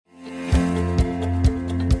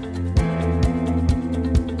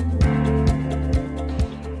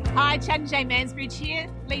Chad and Jay Mansbridge here,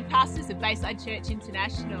 lead pastors of Bayside Church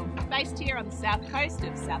International, based here on the south coast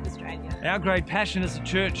of South Australia. Our great passion as a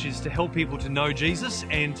church is to help people to know Jesus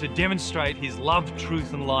and to demonstrate his love,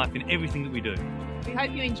 truth and life in everything that we do. We hope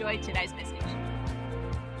you enjoyed today's message.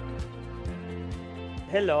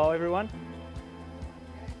 Hello everyone.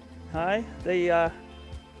 Hi. The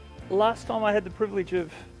last time I had the privilege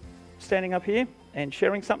of standing up here and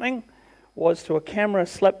sharing something was to a camera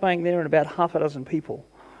slap bang there and about half a dozen people.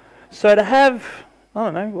 So to have, I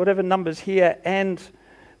don't know, whatever numbers here, and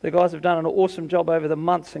the guys have done an awesome job over the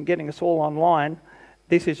months in getting us all online,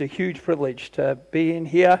 this is a huge privilege to be in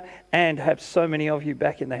here and have so many of you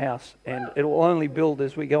back in the house, and it will only build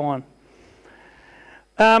as we go on.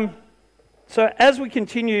 So as we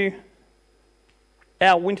continue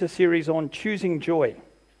our winter series on choosing joy,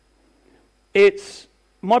 it's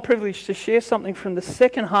my privilege to share something from the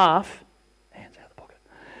second half, hands out of the pocket,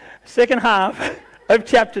 second half of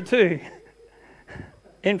chapter 2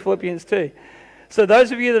 in Philippians 2. So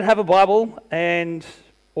those of you that have a Bible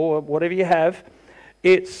or whatever you have,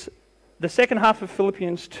 it's the second half of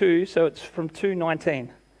Philippians 2, so it's from 2:19.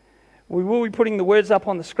 We will be putting the words up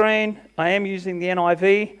on the screen. I am using the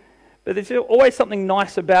NIV, but there's always something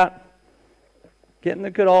nice about getting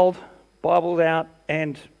the good old Bibles out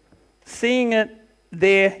and seeing it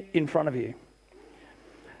there in front of you.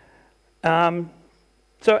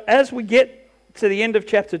 So as we get to the end of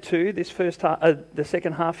chapter 2, this first half, the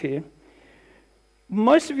second half here,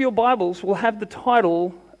 most of your Bibles will have the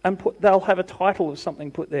title, and they'll have a title of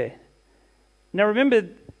something put there. Now remember,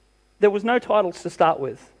 there was no titles to start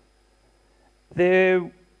with.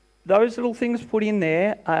 Those little things put in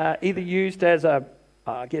there are either used as a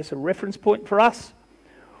reference point for us,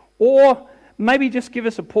 or maybe just give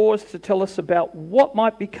us a pause to tell us about what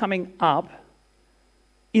might be coming up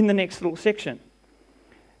in the next little section.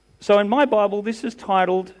 So in my Bible, this is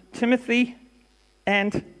titled Timothy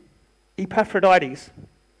and Epaphroditus.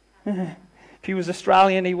 If he was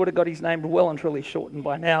Australian, he would have got his name well and truly shortened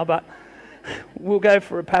by now, but we'll go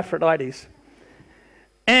for Epaphroditus.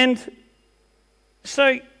 And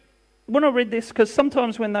so when I read this, because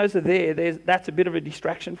sometimes when those are there, that's a bit of a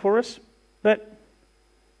distraction for us, but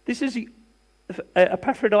this is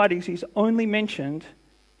Epaphroditus is only mentioned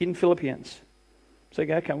in Philippians. So you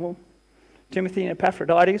go, okay, well, Timothy and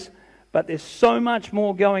Epaphroditus, but there's so much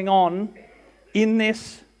more going on in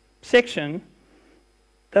this section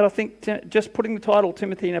that I think just putting the title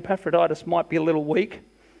Timothy and Epaphroditus might be a little weak,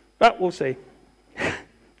 but we'll see.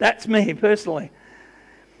 That's me personally.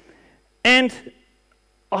 And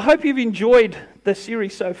I hope you've enjoyed the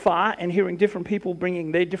series so far and hearing different people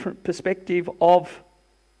bringing their different perspective of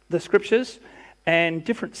the scriptures and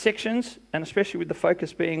different sections, and especially with the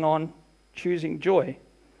focus being on choosing joy.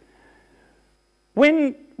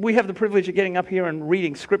 When we have the privilege of getting up here and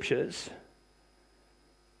reading scriptures,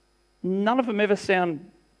 none of them ever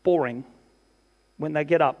sound boring when they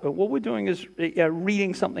get up. But what we're doing is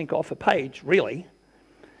reading something off a page, really.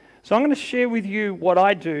 So I'm going to share with you what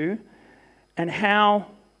I do and how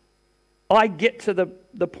I get to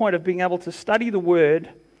the point of being able to study the Word.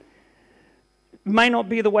 It may not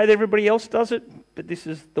be the way that everybody else does it, but this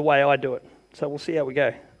is the way I do it. So we'll see how we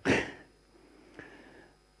go.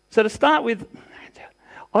 So to start with,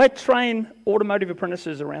 I train automotive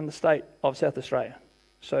apprentices around the state of South Australia.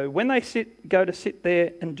 So when they go to sit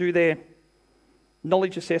there and do their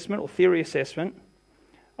knowledge assessment or theory assessment,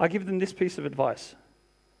 I give them this piece of advice.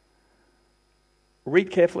 Read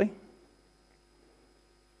carefully,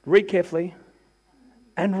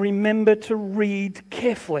 and remember to read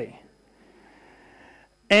carefully.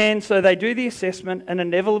 And so they do the assessment, and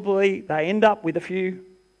inevitably they end up with a few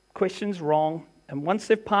questions wrong. And once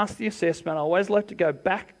they've passed the assessment, I always like to go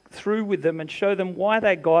back through with them and show them why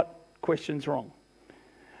they got questions wrong.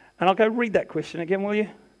 And I'll go, read that question again, will you?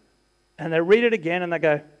 And they read it again and they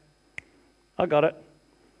go, I got it.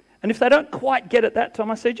 And if they don't quite get it that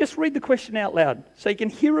time, I say, just read the question out loud so you can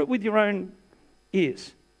hear it with your own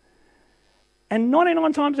ears. And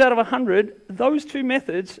 99 times out of 100, those two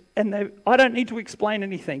methods, and I don't need to explain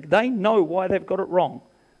anything. They know why they've got it wrong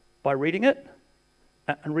by reading it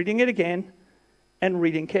and reading it again and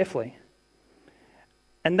reading carefully.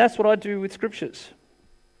 And that's what I do with scriptures.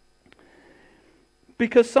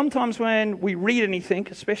 Because sometimes when we read anything,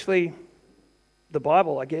 especially the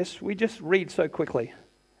Bible, I guess, we just read so quickly.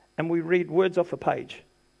 And we read words off a page,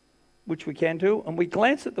 which we can do. And we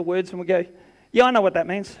glance at the words and we go, yeah, I know what that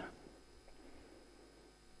means.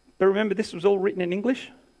 But remember, this was all written in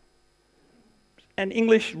English. And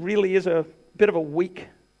English really is a bit of a weak,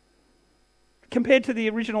 compared to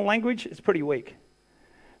the original language, it's pretty weak.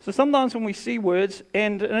 So sometimes when we see words,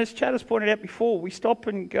 and as Chad has pointed out before, we stop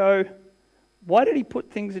and go, why did he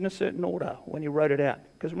put things in a certain order when he wrote it out?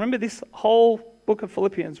 Because remember, this whole book of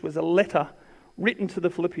Philippians was a letter written to the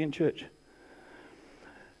Philippian church.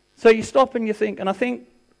 So you stop and you think, and I think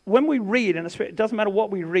when we read, and it doesn't matter what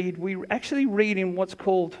we actually read in what's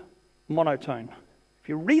called monotone. If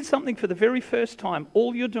you read something for the very first time,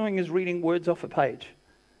 all you're doing is reading words off a page.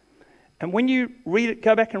 And when you read it,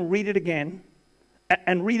 go back and read it again,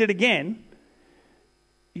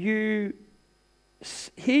 you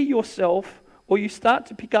hear yourself, or you start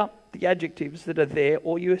to pick up the adjectives that are there,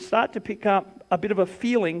 or you start to pick up a bit of a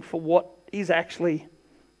feeling for what is actually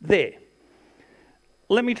there.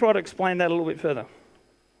 Let me try to explain that a little bit further.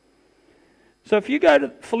 So if you go to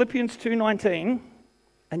Philippians 2:19,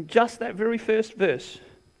 and just that very first verse,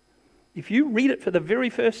 if you read it for the very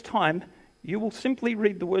first time, you will simply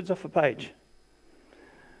read the words off a page.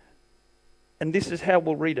 And this is how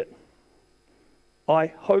we'll read it. I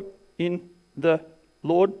hope in the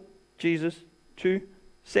Lord Jesus to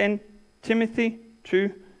send Timothy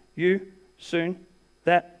to you soon,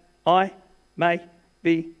 that I may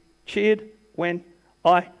be cheered when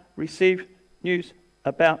I receive news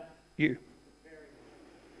about you.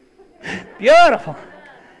 Beautiful.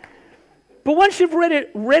 But once you've read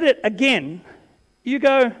it again, you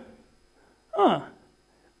go, oh,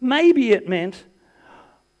 maybe it meant,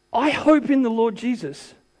 I hope in the Lord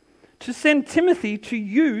Jesus to send Timothy to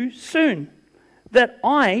you soon, that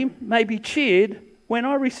I may be cheered when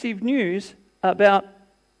I receive news about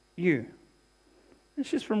you. It's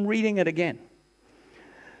just from reading it again.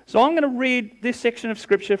 So I'm going to read this section of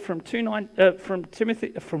scripture from Philippians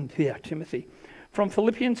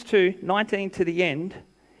 2:19 to the end,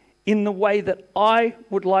 in the way that I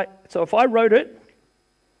would like. So if I wrote it,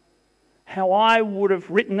 how I would have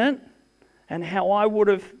written it, and how I would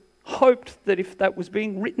have hoped that if that was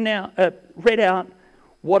being read out,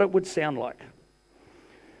 what it would sound like.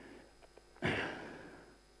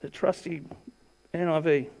 The trusty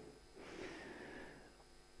NIV.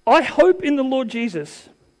 I hope in the Lord Jesus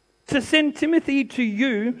to send Timothy to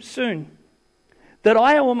you soon, that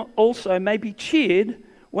I also may be cheered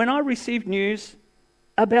when I receive news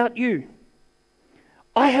about you.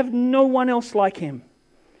 I have no one else like him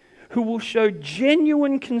who will show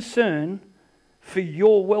genuine concern for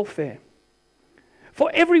your welfare. For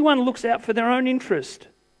everyone looks out for their own interest,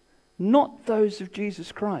 not those of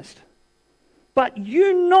Jesus Christ. But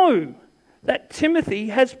you know that Timothy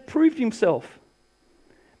has proved himself,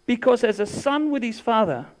 because as a son with his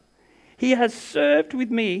father, he has served with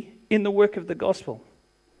me in the work of the gospel.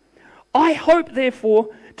 I hope, therefore,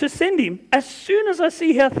 to send him as soon as I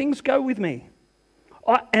see how things go with me.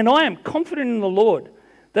 And I am confident in the Lord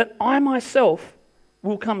that I myself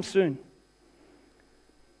will come soon.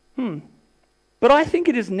 But I think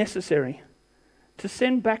it is necessary to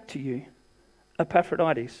send back to you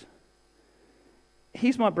Epaphroditus.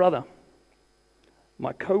 He's my brother,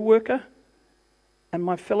 my co-worker, and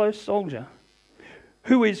my fellow soldier,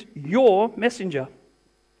 who is your messenger,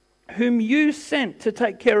 whom you sent to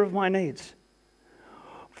take care of my needs.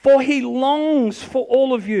 For he longs for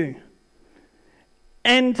all of you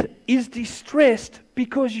and is distressed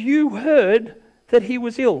because you heard that he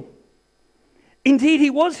was ill. Indeed, he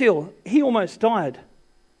was ill. He almost died.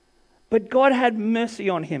 But God had mercy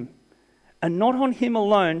on him, and not on him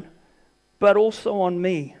alone, but also on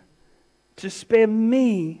me, to spare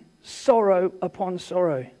me sorrow upon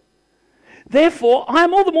sorrow. Therefore, I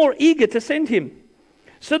am all the more eager to send him,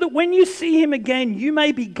 so that when you see him again, you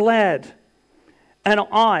may be glad, and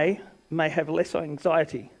I may have less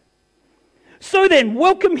anxiety. So then,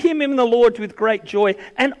 welcome him in the Lord with great joy,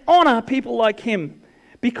 and honor people like him,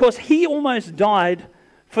 because he almost died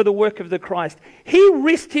for the work of the Christ. He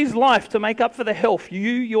risked his life to make up for the health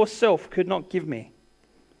you yourself could not give me.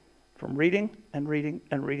 From reading and reading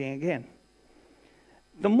and reading again.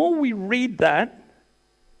 The more we read that,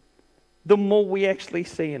 the more we actually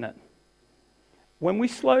see in it. When we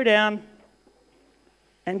slow down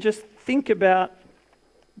and just think about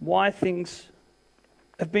why things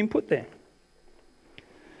have been put there.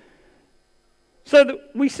 So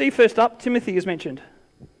we see first up, Timothy is mentioned.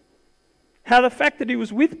 How the fact that he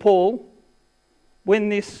was with Paul when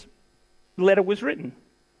this letter was written.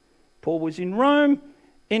 Paul was in Rome,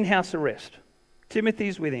 in house arrest.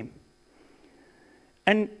 Timothy's with him.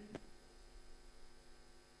 And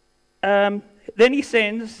then he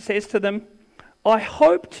says to them, I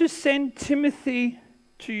hope to send Timothy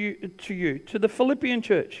to you, to the Philippian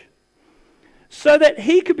church, so that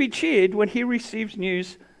he could be cheered when he receives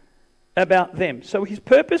news about them. So his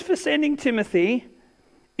purpose for sending Timothy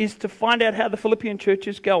is to find out how the Philippian church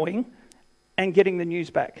is going and getting the news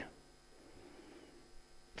back.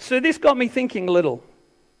 So this got me thinking a little.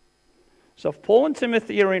 So if Paul and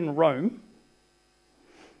Timothy are in Rome,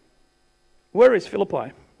 where is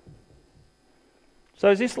Philippi? So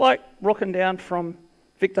is this like rocking down from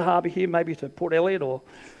Victor Harbour here, maybe to Port Elliot or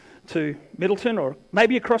to Middleton, or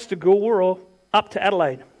maybe across to Goolwa or up to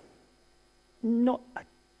Adelaide? Not a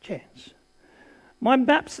chance. My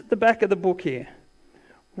map's at the back of the book here.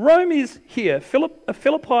 Rome is here.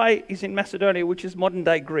 Philippi is in Macedonia, which is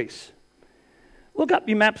modern-day Greece. Look up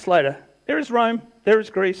your maps later. There is Rome, there is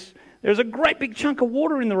Greece. There's a great big chunk of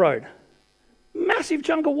water in the road. Massive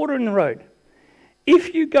chunk of water in the road.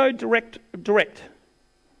 If you go direct,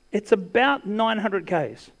 it's about 900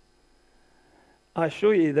 k's. I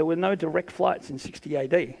assure you there were no direct flights in 60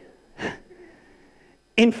 AD.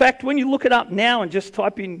 In fact, when you look it up now and just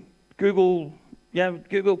type in Google,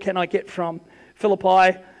 Google, can I get from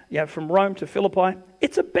Philippi, from Rome to Philippi,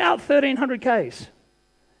 it's about 1,300 k's.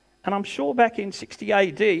 And I'm sure back in 60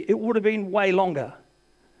 AD, it would have been way longer.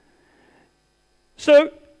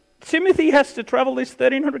 So Timothy has to travel this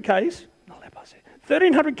 1,300 k's.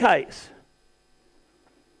 1,300 k's.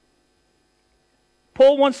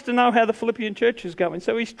 Paul wants to know how the Philippian church is going.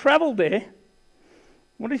 So he's travelled there.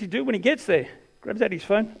 What does he do when he gets there? Grabs out his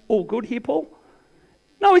phone. All good here, Paul?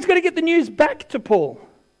 No, he's got to get the news back to Paul.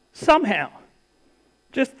 Somehow.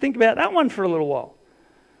 Just think about that one for a little while.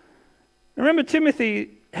 Remember,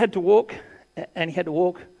 Timothy had to walk, and he had to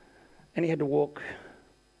walk, and he had to walk,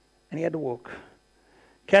 and he had to walk.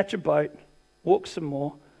 Catch a boat, walk some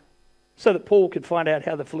more, so that Paul could find out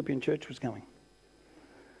how the Philippian church was going.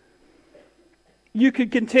 I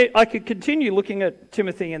could continue looking at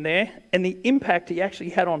Timothy in there and the impact he actually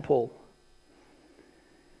had on Paul.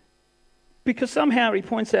 Because somehow he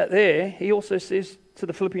points out there, he also says to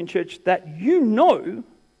the Philippian church that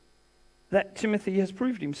that Timothy has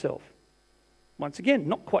proved himself. Once again,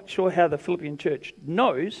 not quite sure how the Philippian church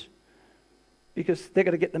knows, because they're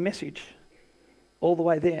going to get the message all the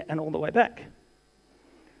way there and all the way back.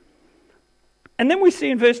 And then we see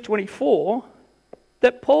in verse 24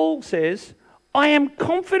 that Paul says, I am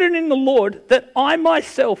confident in the Lord that I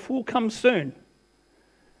myself will come soon.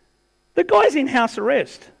 The guy's in house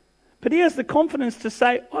arrest, but he has the confidence to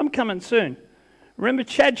say, I'm coming soon. Remember,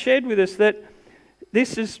 Chad shared with us that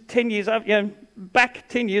this is 10 years back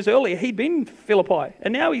 10 years earlier, he'd been in Philippi,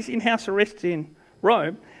 and now he's in house arrest in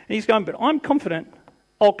Rome, and he's going, but I'm confident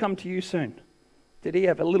I'll come to you soon. Did he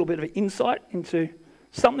have a little bit of insight into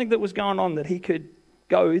something that was going on that he could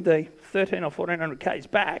go the 13 or 1400 k's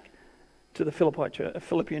back to the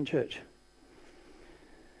Philippian church?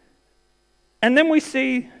 And then we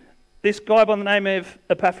see this guy by the name of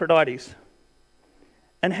Epaphroditus,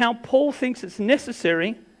 and how Paul thinks it's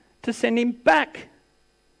necessary to send him back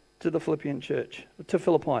to the Philippian church, to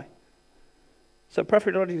Philippi. So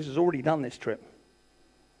Epaphroditus has already done this trip,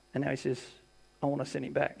 and now he says, I want to send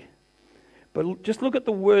him back. But just look at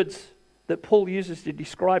the words that Paul uses to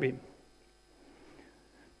describe him.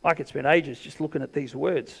 I could spend ages just looking at these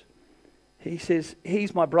words. He says,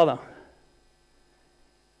 he's my brother.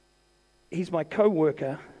 He's my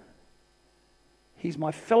co-worker. He's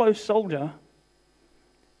my fellow soldier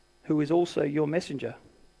who is also your messenger.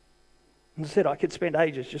 And as I said, I could spend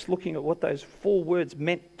ages just looking at what those 4 words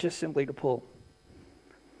meant just simply to Paul.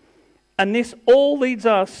 And this all leads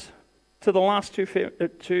us to the last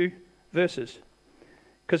two verses.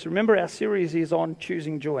 Because remember, our series is on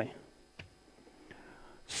choosing joy.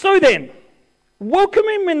 So then, welcome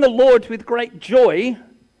him in the Lord with great joy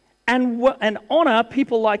and honour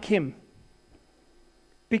people like him,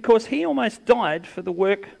 because he almost died for the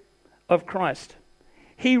work of Christ.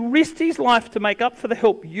 He risked his life to make up for the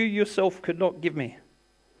help you yourself could not give me.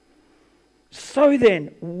 So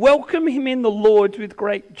then, welcome him in the Lord with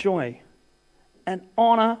great joy and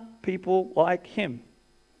honour people like him.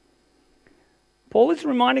 Paul is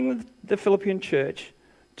reminding the Philippian church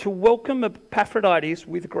to welcome Epaphroditus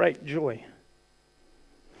with great joy.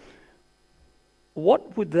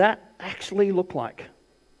 What would that actually look like?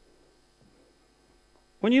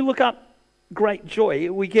 When you look up great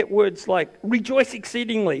joy, we get words like rejoice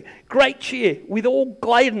exceedingly, great cheer, with all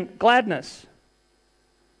gladness.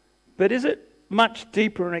 But is it much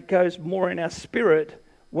deeper, and it goes more in our spirit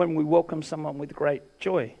when we welcome someone with great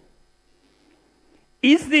joy?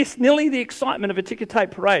 Is this nearly the excitement of a ticker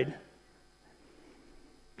tape parade?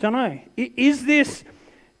 Don't know. Is this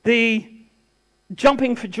the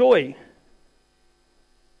jumping for joy?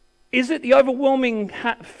 Is it the overwhelming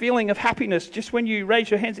feeling of happiness just when you raise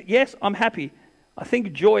your hands? Yes, I'm happy. I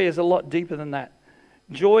think joy is a lot deeper than that.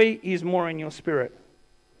 Joy is more in your spirit.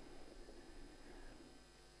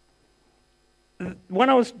 when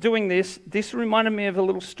I was doing this reminded me of a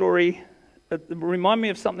little story. It reminded me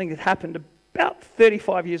of something that happened about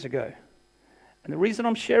 35 years ago. And the reason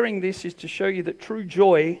I'm sharing this is to show you that true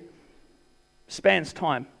joy spans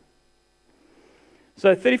time.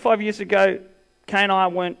 So 35 years ago, Kay and I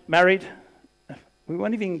weren't married. We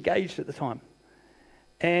weren't even engaged at the time.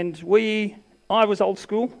 And I was old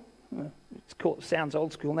school. It sounds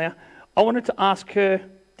old school now. I wanted to ask her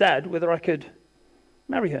dad whether I could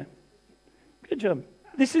marry her. Good job.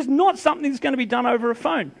 This is not something that's going to be done over a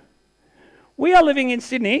phone. We are living in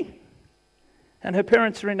Sydney, and her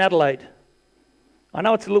parents are in Adelaide. I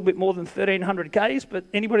know it's a little bit more than 1,300 k's, but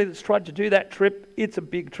anybody that's tried to do that trip, it's a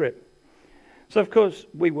big trip. So, of course,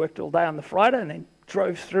 we worked all day on the Friday and then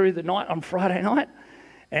drove through the night on Friday night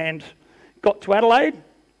and got to Adelaide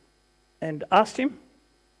and asked him,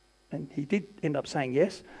 and he did end up saying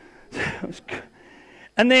yes.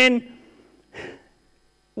 And then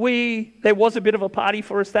there was a bit of a party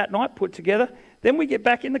for us that night put together. Then we get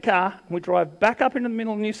back in the car and we drive back up into the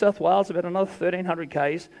middle of New South Wales, about another 1,300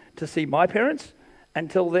 k's, to see my parents and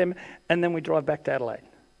tell them, and then we drive back to Adelaide.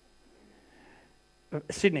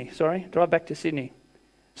 Drive back to Sydney.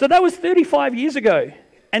 So that was 35 years ago.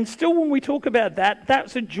 And still when we talk about that,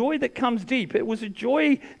 that's a joy that comes deep. It was a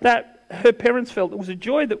joy that her parents felt. It was a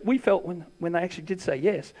joy that we felt when they actually did say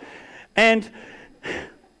yes. And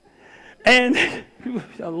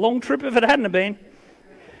a long trip if it hadn't have been.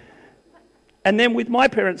 And then with my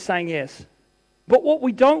parents saying yes. But what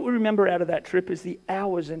we don't remember out of that trip is the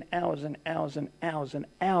hours and hours and hours and hours and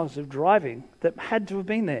hours of driving that had to have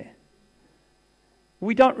been there.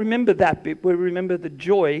 We don't remember that bit. We remember the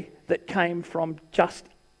joy that came from just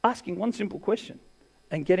asking one simple question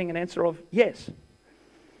and getting an answer of yes.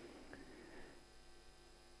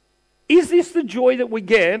 Is this the joy that we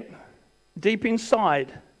get deep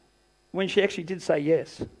inside when she actually did say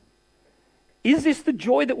yes? Is this the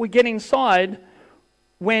joy that we get inside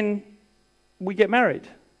when we get married?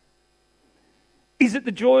 Is it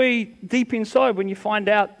the joy deep inside when you find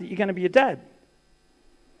out that you're going to be a dad?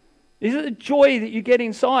 Is it the joy that you get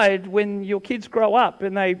inside when your kids grow up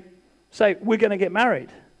and they say, we're going to get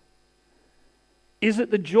married? Is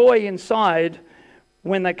it the joy inside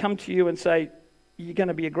when they come to you and say, you're going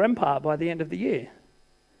to be a grandpa by the end of the year?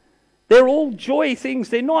 They're all joy things.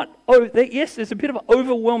 They're not, yes, there's a bit of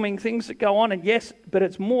overwhelming things that go on, and yes, but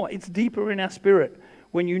it's more. It's deeper in our spirit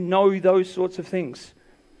when you know those sorts of things.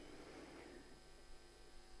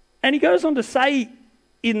 And he goes on to say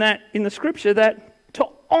in the scripture that to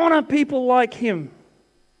honor people like him.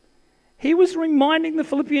 He was reminding the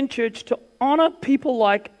Philippian church to honor people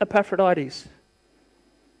like Epaphroditus.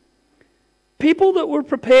 People that were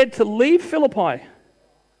prepared to leave Philippi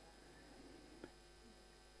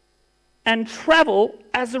and travel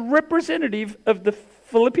as a representative of the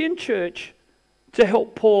Philippian church to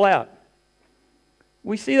help Paul out.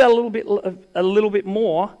 We see that a little bit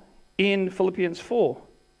more in Philippians 4,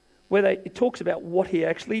 where it talks about what he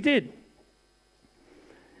actually did.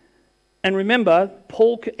 And remember,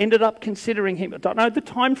 Paul ended up considering him. I don't know the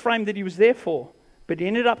time frame that he was there for, but he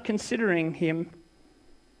ended up considering him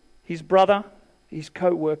his brother, his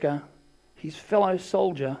co-worker, his fellow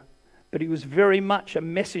soldier, but he was very much a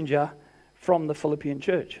messenger from the Philippian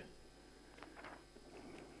church.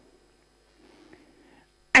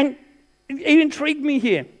 And it intrigued me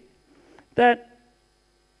here that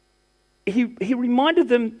he reminded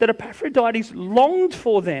them that Epaphroditus longed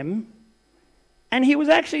for them, and he was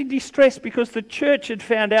actually distressed because the church had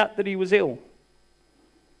found out that he was ill.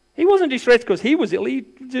 He wasn't distressed because he was ill. He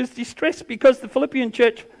was distressed because the Philippian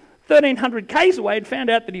church, 1,300 k's away, had found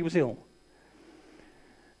out that he was ill.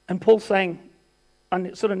 And Paul's saying,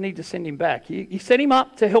 I sort of need to send him back. You set him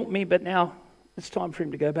up to help me, but now it's time for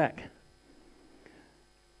him to go back.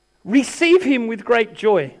 Receive him with great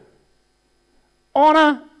joy.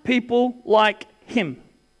 Honor people like him.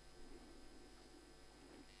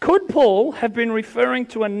 Could Paul have been referring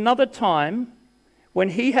to another time when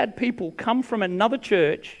he had people come from another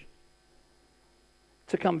church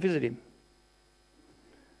to come visit him?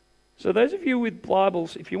 So those of you with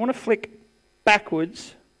Bibles, if you want to flick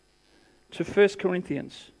backwards to 1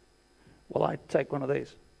 Corinthians, well, I take one of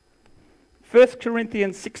these. 1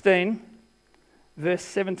 Corinthians 16, verse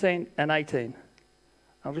 17 and 18.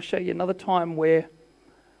 I'll just show you another time where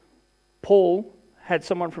Paul had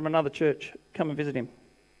someone from another church come and visit him.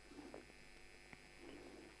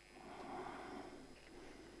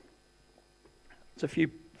 It's a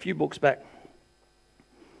few books back.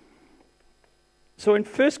 So in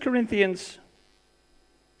 1 Corinthians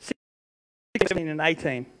 16 and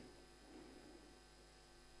 18,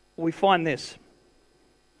 we find this.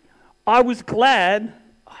 I was glad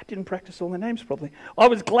I didn't practice all the names properly. I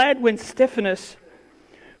was glad when Stephanus,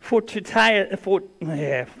 Fortunatus,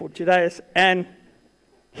 and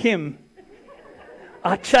him.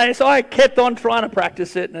 I kept on trying to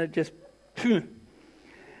practice it, and it just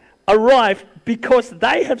arrived, because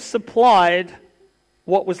they have supplied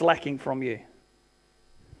what was lacking from you.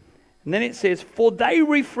 And then it says, for they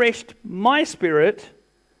refreshed my spirit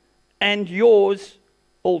and yours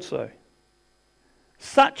also.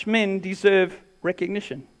 Such men deserve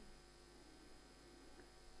recognition.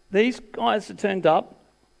 These guys that turned up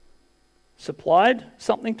supplied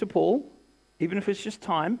something to Paul, even if it's just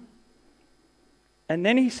time. And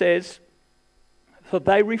then he says, for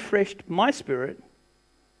they refreshed my spirit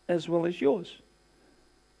as well as yours.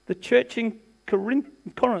 The church in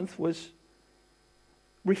Corinth was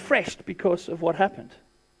refreshed because of what happened.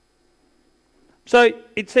 So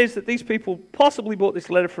it says that these people possibly brought this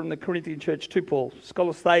letter from the Corinthian church to Paul.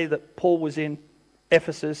 Scholars say that Paul was in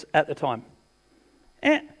Ephesus at the time.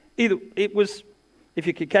 And either it was, if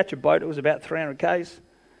you could catch a boat, it was about 300 k's.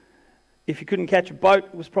 If you couldn't catch a boat,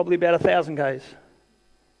 it was probably about 1,000 k's.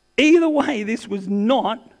 Either way, this was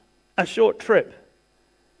not a short trip.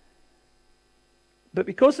 But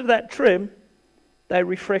because of that trip, they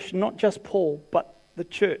refreshed not just Paul, but the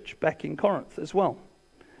church back in Corinth as well.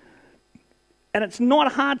 And it's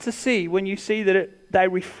not hard to see when you see that they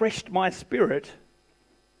refreshed my spirit,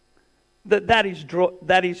 that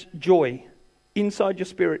is joy inside your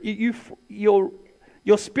spirit.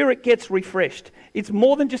 Your spirit gets refreshed. It's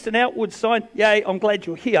more than just an outward sign, yay, I'm glad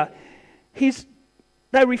you're here.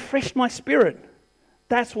 They refreshed my spirit.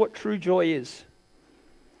 That's what true joy is.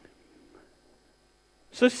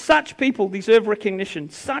 So such people deserve recognition.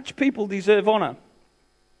 Such people deserve honor.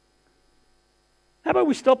 How about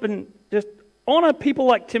we stop and just honor people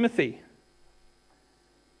like Timothy,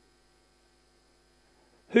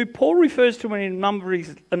 who Paul refers to in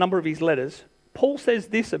a number of his letters. Paul says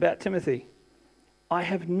this about Timothy: I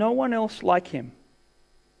have no one else like him.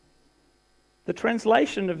 The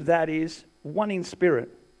translation of that is one in spirit.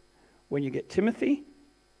 When you get Timothy,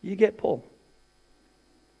 you get Paul.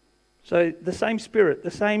 So the same spirit,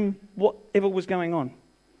 the same whatever was going on.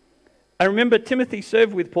 I remember Timothy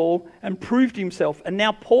served with Paul and proved himself, and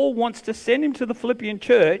now Paul wants to send him to the Philippian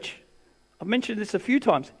church. I've mentioned this a few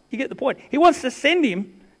times. You get the point. He wants to send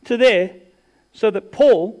him to there so that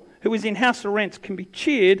Paul, who is in house arrest, can be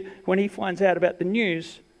cheered when he finds out about the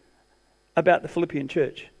news about the Philippian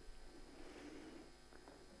church.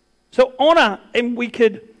 So honor, and we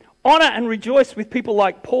could honor and rejoice with people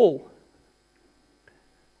like Paul.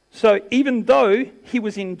 So even though he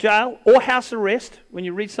was in jail or house arrest, when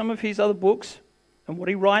you read some of his other books and what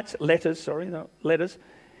he writes, letters,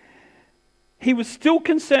 he was still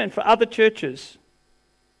concerned for other churches,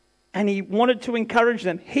 and he wanted to encourage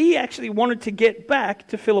them. He actually wanted to get back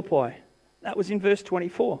to Philippi. That was in verse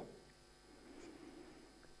 24.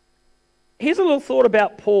 Here's a little thought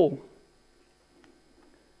about Paul,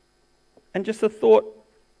 and just a thought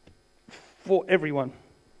for everyone.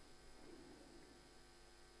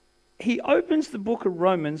 He opens the book of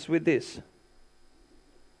Romans with this: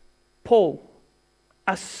 Paul,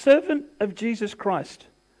 a servant of Jesus Christ,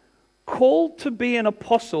 called to be an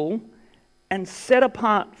apostle and set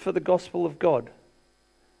apart for the gospel of God.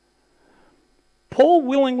 Paul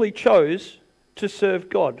willingly chose to serve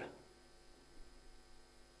God.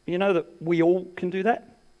 You know that we all can do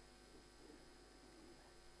that?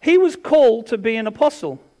 He was called to be an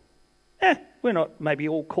apostle. We're not maybe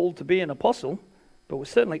all called to be an apostle, but we're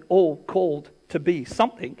certainly all called to be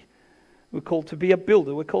something. We're called to be a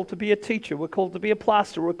builder. We're called to be a teacher. We're called to be a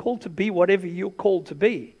plasterer. We're called to be whatever you're called to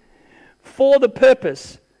be. For the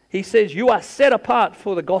purpose, he says, you are set apart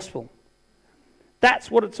for the gospel. That's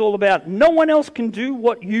what it's all about. No one else can do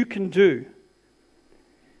what you can do.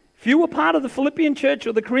 If you were part of the Philippian church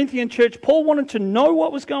or the Corinthian church, Paul wanted to know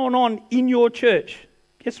what was going on in your church.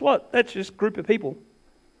 Guess what? That's just a group of people.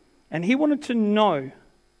 And he wanted to know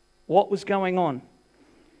what was going on.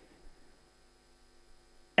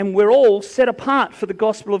 And we're all set apart for the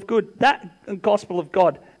gospel of gospel of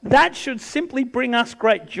God. That should simply bring us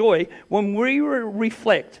great joy when we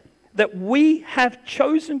reflect that we have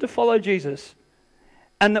chosen to follow Jesus,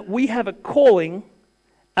 and that we have a calling,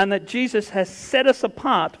 and that Jesus has set us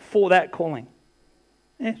apart for that calling.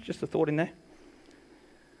 Just a thought in there.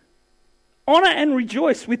 Honor and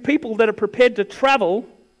rejoice with people that are prepared to travel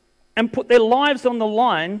and put their lives on the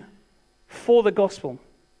line for the gospel.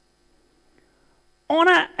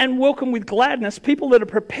 Honor and welcome with gladness people that are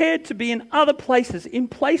prepared to be in other places, in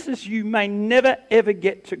places you may never ever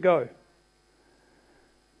get to go.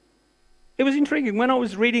 It was intriguing when I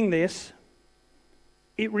was reading this.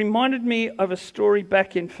 it reminded me of a story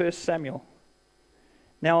back in 1 Samuel.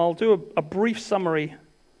 Now, I'll do a brief summary,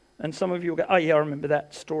 and some of you will go, oh yeah, I remember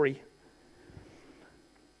that story.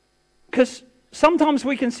 Because sometimes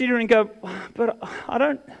we consider and go, but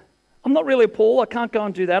I'm not really a Paul, I can't go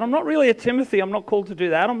and do that. I'm not really a Timothy, I'm not called to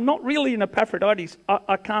do that. I'm not really an Epaphroditus,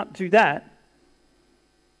 I can't do that.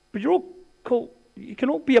 But you're all called, you can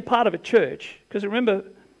all be a part of a church. Because remember,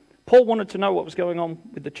 Paul wanted to know what was going on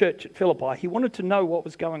with the church at Philippi. He wanted to know what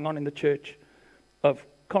was going on in the church of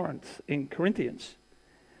Corinth, in Corinthians.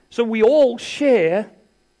 So we all share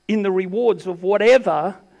in the rewards of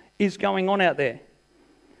whatever is going on out there.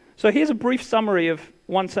 So here's a brief summary of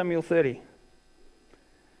 1 Samuel 30.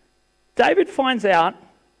 David finds out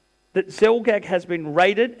that Zilgag has been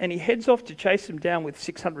raided, and he heads off to chase them down with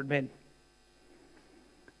 600 men.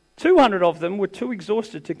 200 of them were too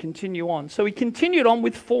exhausted to continue on, so he continued on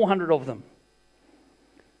with 400 of them.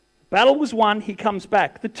 Battle was won, he comes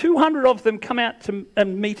back. The 200 of them come out to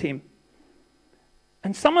meet him.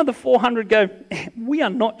 And some of the 400 go, we are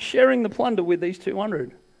not sharing the plunder with these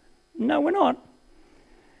 200. No, we're not.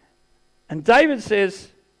 And David says,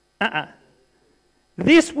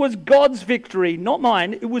 this was God's victory, not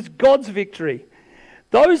mine. It was God's victory.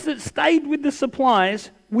 Those that stayed with the supplies,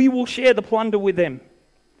 we will share the plunder with them.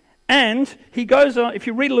 And he goes on, if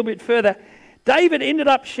you read a little bit further, David ended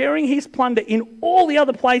up sharing his plunder in all the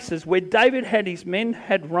other places where David had his men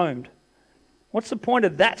had roamed. What's the point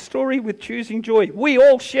of that story with choosing joy? We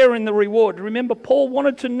all share in the reward. Remember, Paul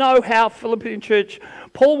wanted to know how Philippian church,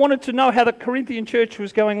 Paul wanted to know how the Corinthian church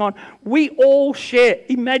was going on. We all share.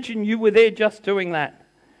 Imagine you were there just doing that.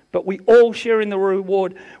 But we all share in the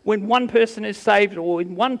reward. When one person is saved, or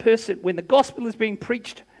when the gospel is being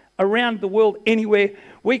preached around the world anywhere,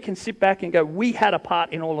 we can sit back and go, we had a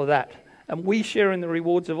part in all of that. And we share in the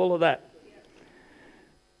rewards of all of that.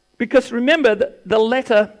 Because remember,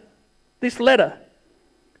 this letter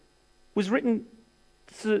was written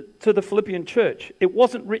to the Philippian church. It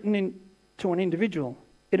wasn't written to an individual.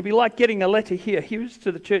 It'd be like getting a letter here. Here's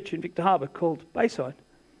to the church in Victor Harbor called Bayside.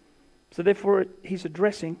 So therefore, he's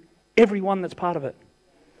addressing everyone that's part of it.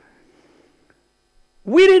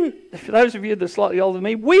 We didn't, for those of you that are slightly older than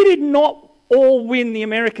me, we did not all win the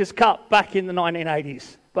America's Cup back in the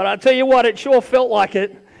 1980s. But I tell you what, it sure felt like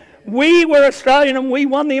it. We were Australian and we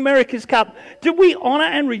won the America's Cup. Did we honour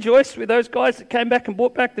and rejoice with those guys that came back and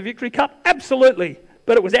brought back the Victory Cup? Absolutely.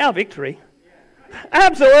 But it was our victory.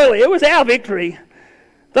 Absolutely. It was our victory.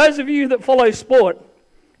 Those of you that follow sport,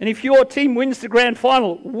 and if your team wins the grand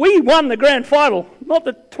final, we won the grand final. Not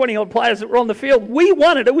the 20-odd players that were on the field. We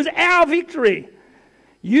won it. It was our victory.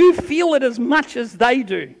 You feel it as much as they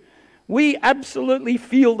do. We absolutely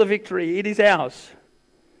feel the victory. It is ours.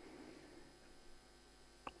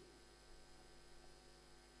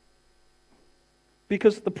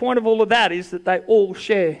 Because the point of all of that is that they all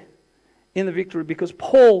share in the victory. Because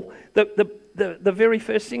Paul, the very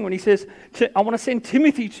first thing when he says, I want to send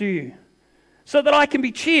Timothy to you so that I can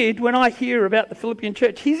be cheered when I hear about the Philippian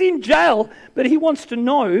church. He's in jail, but he wants to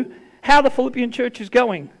know how the Philippian church is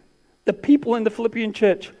going. The people in the Philippian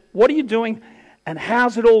church. What are you doing and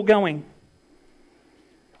how's it all going?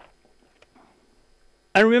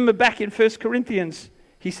 I remember back in 1 Corinthians,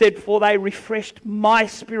 he said, for they refreshed my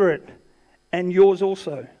spirit and yours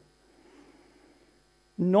also.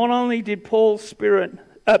 Not only did did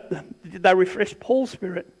they refresh Paul's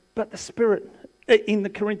spirit, but the spirit in the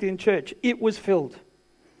Corinthian church, it was filled.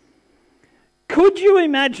 Could you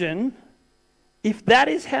imagine if that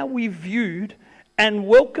is how we viewed and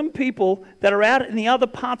welcome people that are out in the other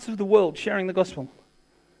parts of the world sharing the gospel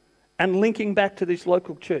and linking back to this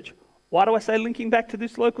local church? Why do I say linking back to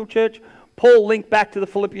this local church? Paul linked back to the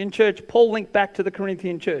Philippian church. Paul linked back to the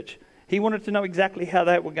Corinthian church. He wanted to know exactly how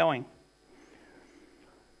they were going.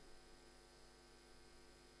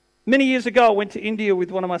 Many years ago, I went to India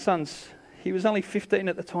with one of my sons. He was only 15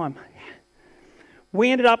 at the time.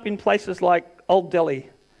 We ended up in places like Old Delhi.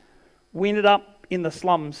 We ended up in the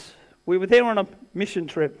slums. We were there on a mission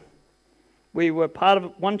trip. We were part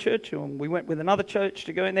of one church, and we went with another church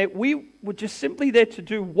to go in there. We were just simply there to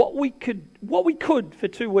do what we could for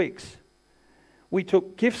 2 weeks. We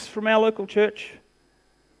took gifts from our local church.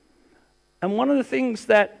 And one of the things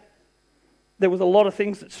there was a lot of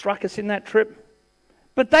things that struck us in that trip,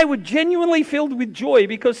 but they were genuinely filled with joy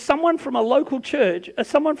because someone from a local church,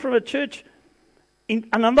 someone from a church in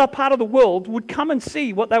another part of the world would come and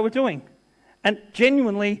see what they were doing. And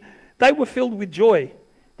genuinely, they were filled with joy.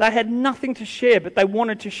 They had nothing to share, but they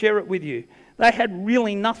wanted to share it with you. They had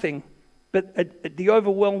really nothing but the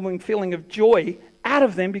overwhelming feeling of joy out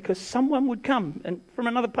of them because someone would come and from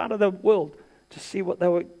another part of the world to see what they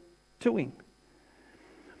were doing.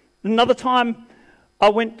 Another time I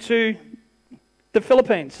went to the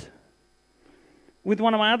Philippines with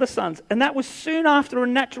one of my other sons, and that was soon after a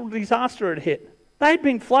natural disaster had hit. They had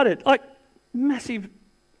been flooded, like massive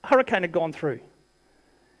hurricane had gone through.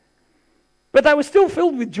 But they were still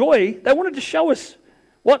filled with joy. They wanted to show us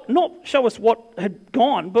not show us what had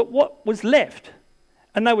gone, but what was left.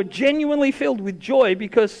 And they were genuinely filled with joy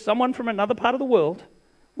because someone from another part of the world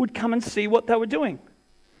would come and see what they were doing.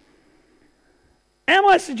 Am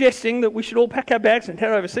I suggesting that we should all pack our bags and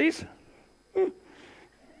head overseas?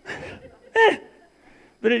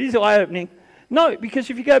 But it is eye-opening. No,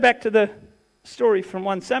 because if you go back to the story from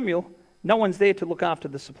 1 Samuel, no one's there to look after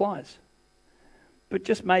the supplies. But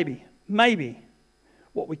just maybe,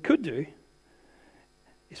 what we could do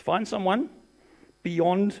is find someone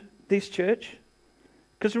beyond this church.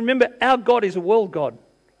 Because remember, our God is a world God.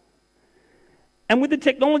 And with the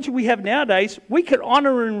technology we have nowadays, we can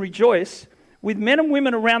honour and rejoice with men and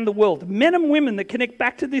women around the world. Men and women that connect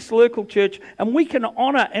back to this local church, and we can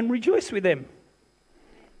honour and rejoice with them.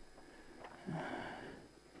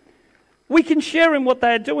 We can share in what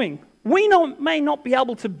they are doing. We may not be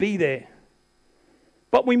able to be there,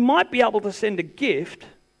 but we might be able to send a gift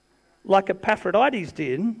like Epaphroditus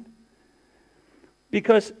did,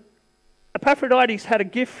 because Epaphroditus had a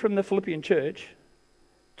gift from the Philippian church,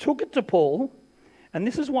 took it to Paul, and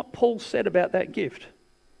this is what Paul said about that gift.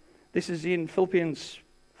 This is in Philippians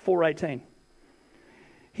 4:18.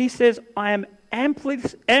 He says, I am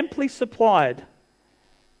amply supplied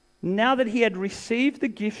now that he had received the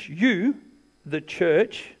gifts you, the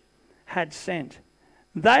church, had sent.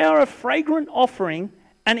 They are a fragrant offering,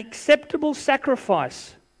 an acceptable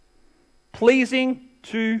sacrifice, pleasing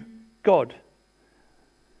to God.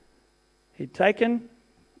 He'd taken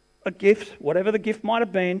a gift, whatever the gift might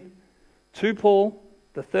have been, to Paul,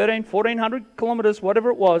 the 1,400 kilometres,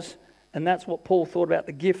 whatever it was, and that's what Paul thought about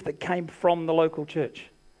the gift that came from the local church.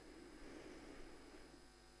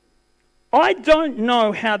 I don't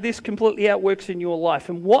know how this completely outworks in your life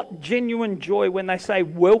and what genuine joy when they say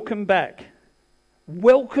welcome back.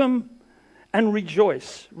 Welcome and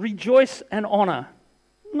rejoice. Rejoice and honour.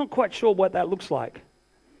 I'm not quite sure what that looks like.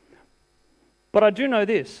 But I do know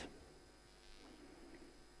this.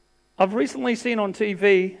 I've recently seen on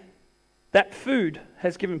TV that food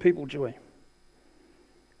has given people joy.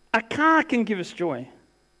 A car can give us joy.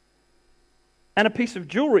 And a piece of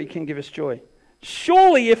jewellery can give us joy.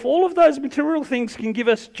 Surely, if all of those material things can give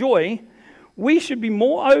us joy, we should be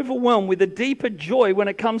more overwhelmed with a deeper joy when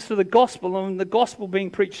it comes to the gospel and the gospel being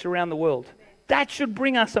preached around the world. That should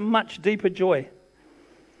bring us a much deeper joy.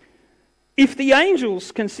 If the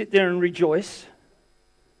angels can sit there and rejoice,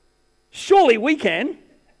 surely we can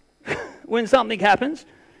when something happens.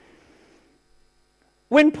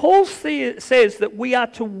 When Paul says that we are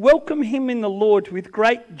to welcome him in the Lord with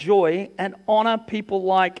great joy and honour people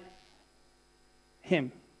like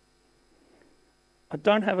him. I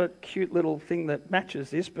don't have a cute little thing that matches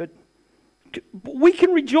this, but we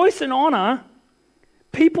can rejoice and honour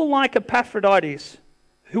people like Epaphroditus,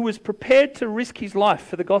 who was prepared to risk his life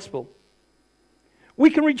for the gospel. We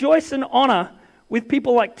can rejoice and honour with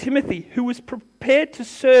people like Timothy, who was prepared to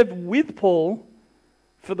serve with Paul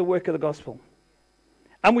for the work of the gospel.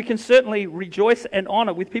 And we can certainly rejoice and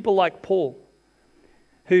honour with people like Paul,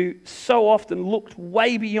 who so often looked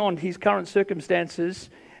way beyond his current circumstances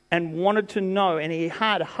and wanted to know, and he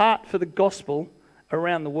had a heart for the gospel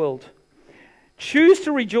around the world. Choose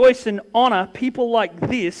to rejoice and honour people like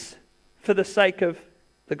this for the sake of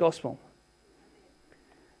the gospel.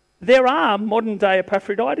 There are modern day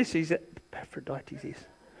Epaphroditus.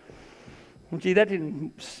 Gee, that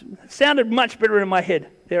sounded much better in my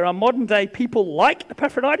head. There are modern day people like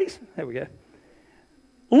Epaphroditus. There we go.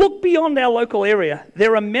 Look beyond our local area.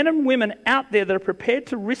 There are men and women out there that are prepared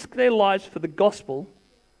to risk their lives for the gospel,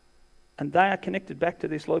 and they are connected back to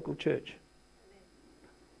this local church.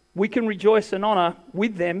 We can rejoice and honour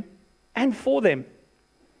with them and for them.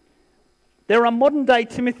 There are modern day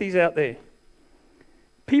Timothys out there.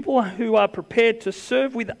 People who are prepared to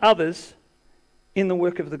serve with others in the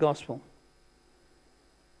work of the gospel.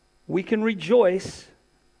 We can rejoice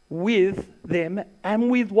with them and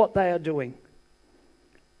with what they are doing.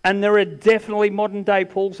 And there are definitely modern day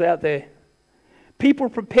Pauls out there. People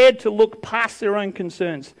prepared to look past their own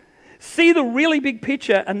concerns. See the really big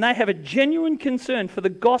picture, and they have a genuine concern for the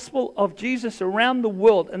gospel of Jesus around the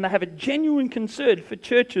world, and they have a genuine concern for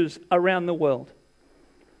churches around the world.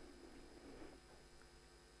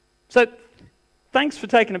 So, thanks for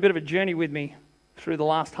taking a bit of a journey with me through the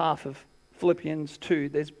last half of Philippians 2.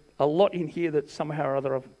 There's a lot in here that somehow or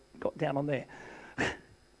other I've got down on there.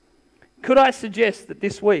 Could I suggest that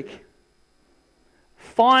this week,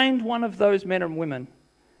 Find one of those men and women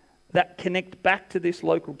that connect back to this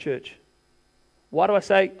local church. Why do I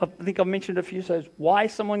say, I think I've mentioned a few times, why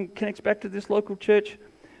someone connects back to this local church?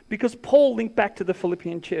 Because Paul linked back to the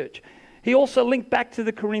Philippian church. He also linked back to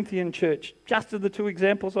the Corinthian church, just of the two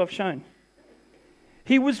examples I've shown.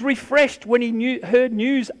 He was refreshed when he heard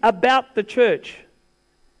news about the church.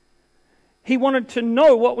 He wanted to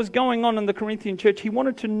know what was going on in the Corinthian church. He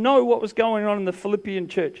wanted to know what was going on in the Philippian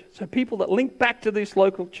church. So people that link back to this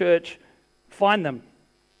local church, find them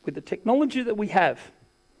with the technology that we have.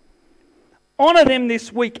 Honor them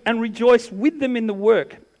this week and rejoice with them in the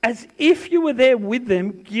work, as if you were there with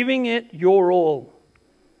them, giving it your all.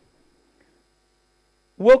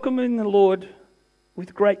 Welcome in the Lord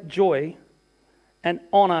with great joy and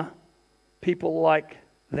honor people like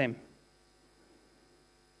them.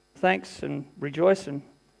 Thanks and rejoice and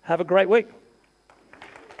have a great week.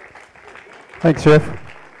 Thanks, Jeff.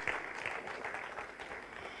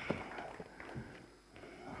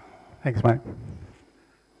 Thanks, mate.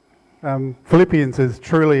 Philippians is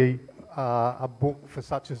truly a book for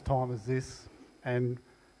such a time as this, and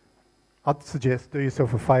I'd suggest do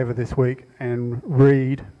yourself a favour this week and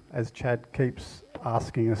read, as Chad keeps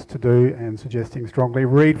asking us to do and suggesting strongly,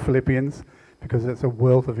 read Philippians, because it's a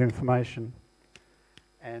wealth of information.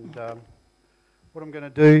 And what I'm going to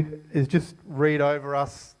do is just read over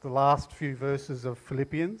us the last few verses of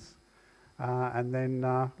Philippians, and then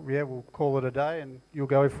we'll call it a day, and you'll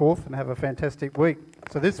go forth and have a fantastic week.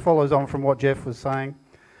 So this follows on from what Jeff was saying.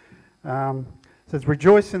 It says,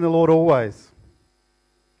 rejoice in the Lord always.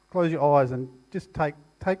 Close your eyes and just take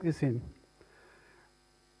this in.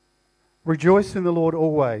 Rejoice in the Lord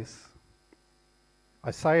always.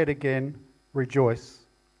 I say it again, rejoice.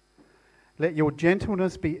 Let your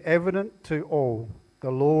gentleness be evident to all.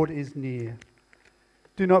 The Lord is near.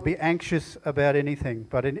 Do not be anxious about anything,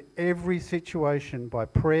 but in every situation, by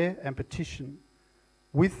prayer and petition,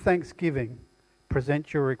 with thanksgiving,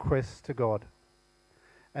 present your requests to God.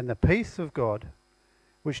 And the peace of God,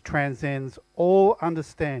 which transcends all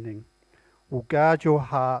understanding, will guard your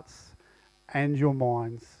hearts and your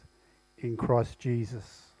minds in Christ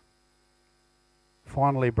Jesus.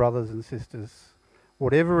 Finally, brothers and sisters,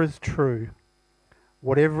 whatever is true,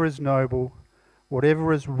 whatever is noble,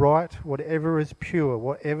 whatever is right, whatever is pure,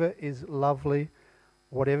 whatever is lovely,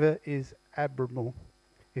 whatever is admirable,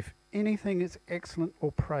 if anything is excellent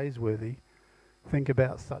or praiseworthy, think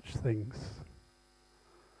about such things.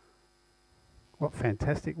 What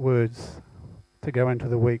fantastic words to go into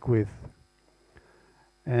the week with.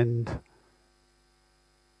 And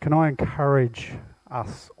can I encourage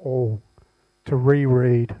us all to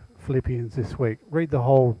reread Philippians this week? Read the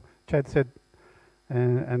whole. Chad said,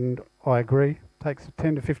 and I agree, takes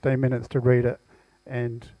 10 to 15 minutes to read it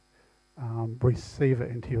and receive it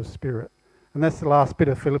into your spirit. And that's the last bit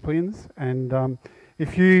of Philippians. And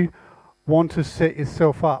if you want to set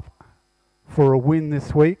yourself up for a win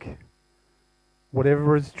this week,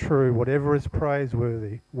 whatever is true, whatever is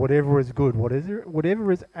praiseworthy, whatever is good,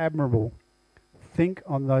 whatever is admirable, think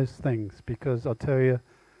on those things, because I'll tell you,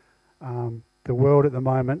 the world at the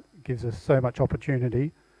moment gives us so much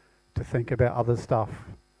opportunity to think about other stuff.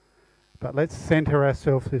 But let's centre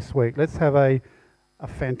ourselves this week. Let's have a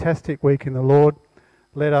fantastic week in the Lord.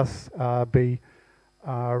 Let us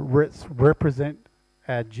represent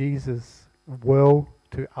our Jesus well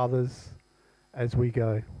to others as we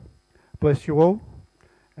go. Bless you all.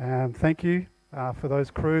 Thank you for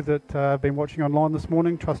those crew that have been watching online this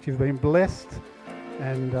morning. Trust you've been blessed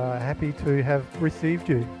and happy to have received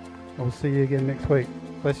you. I'll see you again next week.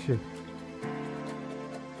 Bless you.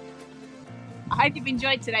 I hope you've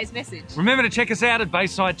enjoyed today's message. Remember to check us out at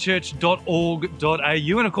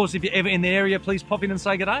baysidechurch.org.au. And of course, if you're ever in the area, please pop in and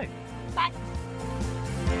say good day. Bye.